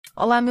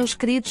Olá meus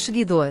queridos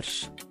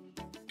seguidores.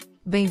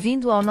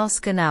 Bem-vindo ao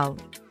nosso canal.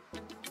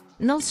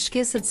 Não se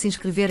esqueça de se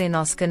inscrever em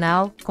nosso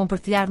canal,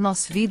 compartilhar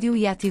nosso vídeo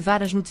e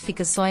ativar as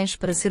notificações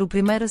para ser o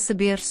primeiro a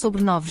saber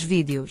sobre novos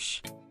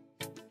vídeos.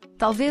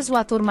 Talvez o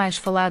ator mais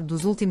falado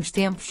dos últimos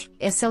tempos,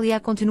 SLA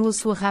continua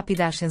sua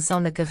rápida ascensão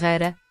na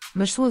carreira,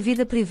 mas sua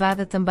vida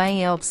privada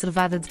também é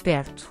observada de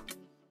perto.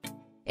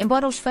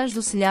 Embora os fãs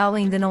do serial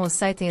ainda não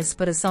aceitem a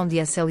separação de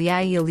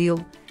SLA e Halil,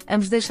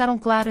 ambos deixaram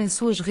claro em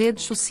suas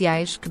redes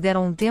sociais que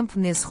deram um tempo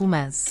nesse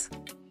romance.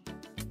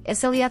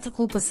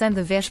 SılaTürkoğlu, passando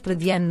a véspera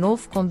de ano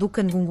novo com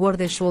GözdeGürkan,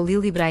 deixou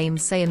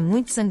HalilİbrahimCeyhan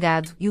muito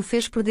zangado e o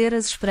fez perder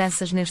as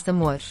esperanças neste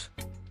amor.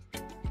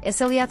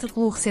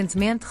 SılaTürkoğlu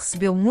recentemente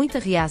recebeu muita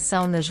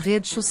reação nas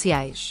redes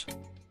sociais.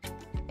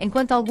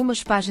 Enquanto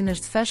algumas páginas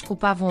de fãs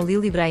culpavam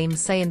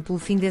HalilİbrahimCeyhan pelo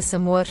fim desse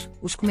amor,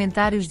 os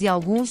comentários de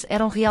alguns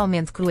eram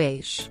realmente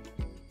cruéis.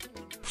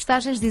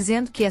 Postagens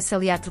dizendo que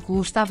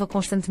SılaTürkoğlu estava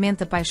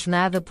constantemente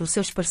apaixonada por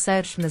seus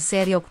parceiros na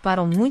série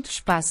ocuparam muito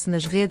espaço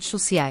nas redes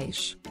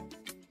sociais.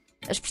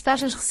 As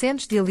postagens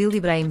recentes de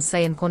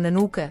HalilİbrahimCeyhan com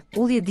Nanuka,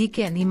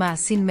 quem e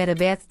Masin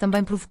Merabet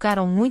também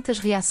provocaram muitas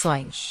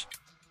reações.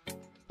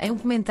 Em um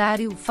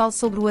comentário, falo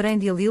sobre o harém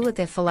de Halil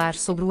até falar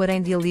sobre o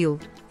harém de Halil,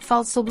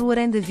 falo sobre o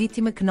harém da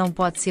vítima que não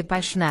pode se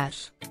apaixonar.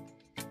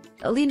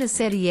 Ali na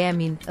série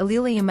Yaman,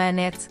 Halil em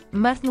emanet,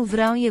 Marte no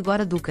verão e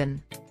agora Dukan.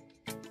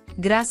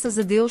 Graças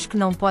a Deus que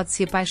não pode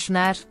se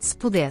apaixonar, se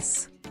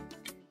pudesse.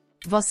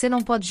 Você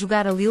não pode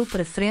jogar Halil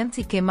para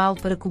frente e queimá-lo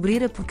para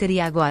cobrir a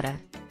porcaria agora.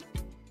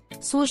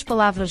 Suas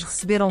palavras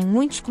receberam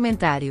muitos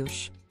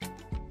comentários.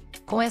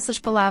 Com essas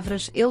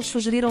palavras, eles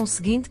sugeriram o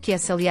seguinte que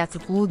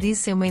SılaTürkoğlu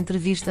disse em uma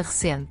entrevista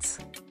recente.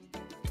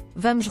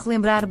 Vamos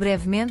relembrar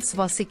brevemente se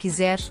você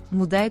quiser,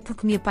 mudei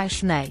porque me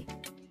apaixonei.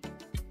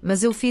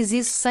 Mas eu fiz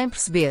isso sem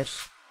perceber.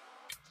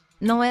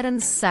 Não era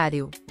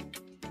necessário.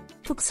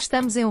 Porque se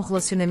estamos em um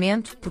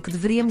relacionamento, porque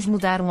deveríamos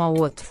mudar um ao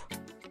outro.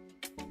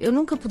 Eu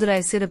nunca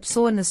poderei ser a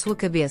pessoa na sua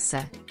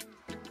cabeça.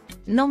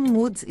 Não me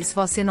mude e se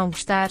você não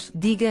gostar,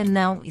 diga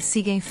não e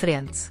siga em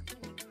frente.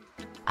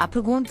 À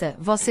pergunta,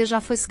 você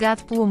já foi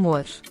cegado pelo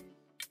amor?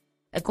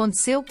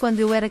 Aconteceu quando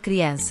eu era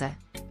criança.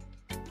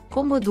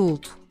 Como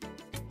adulto.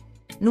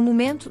 No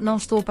momento não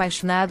estou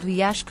apaixonado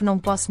e acho que não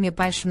posso me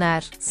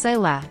apaixonar, sei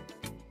lá.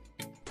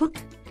 Por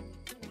quê?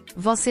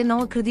 Você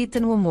não acredita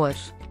no amor.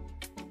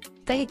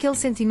 Tem aquele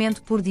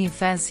sentimento puro de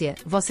infância,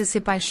 você se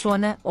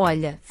apaixona,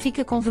 olha,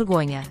 fica com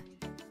vergonha.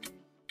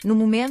 No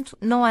momento,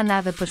 não há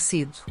nada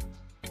parecido.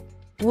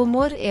 O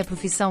amor é a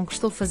profissão que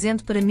estou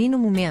fazendo para mim no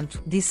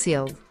momento, disse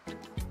ele.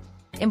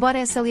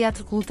 Embora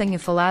SılaTürkoğlu tenha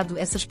falado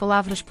essas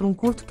palavras por um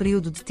curto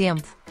período de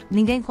tempo,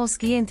 ninguém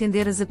conseguia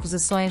entender as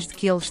acusações de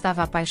que ele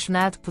estava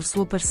apaixonado por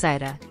sua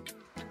parceira.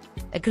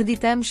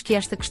 Acreditamos que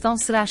esta questão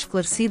será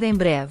esclarecida em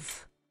breve.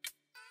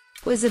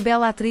 Pois a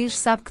bela atriz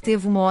sabe que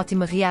teve uma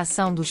ótima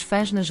reação dos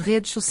fãs nas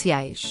redes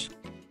sociais.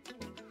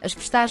 As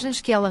postagens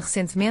que ela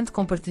recentemente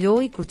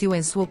compartilhou e curtiu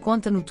em sua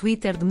conta no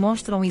Twitter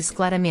demonstram isso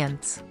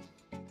claramente.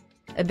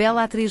 A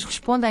bela atriz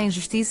responde à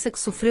injustiça que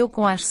sofreu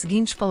com as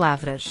seguintes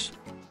palavras.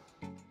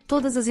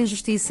 Todas as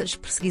injustiças,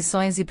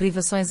 perseguições e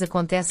privações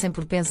acontecem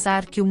por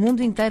pensar que o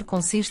mundo inteiro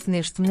consiste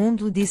neste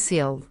mundo, disse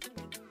ele.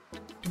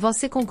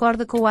 Você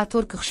concorda com o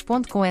ator que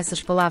responde com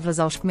essas palavras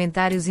aos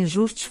comentários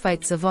injustos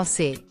feitos a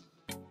você?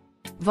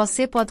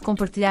 Você pode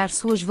compartilhar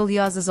suas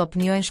valiosas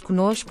opiniões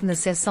conosco na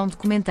seção de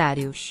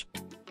comentários.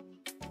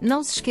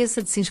 Não se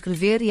esqueça de se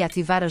inscrever e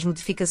ativar as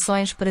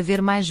notificações para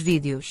ver mais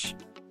vídeos.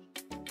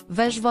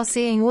 Vejo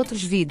você em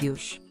outros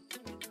vídeos.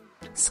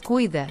 Se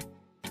cuida.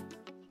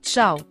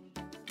 Tchau.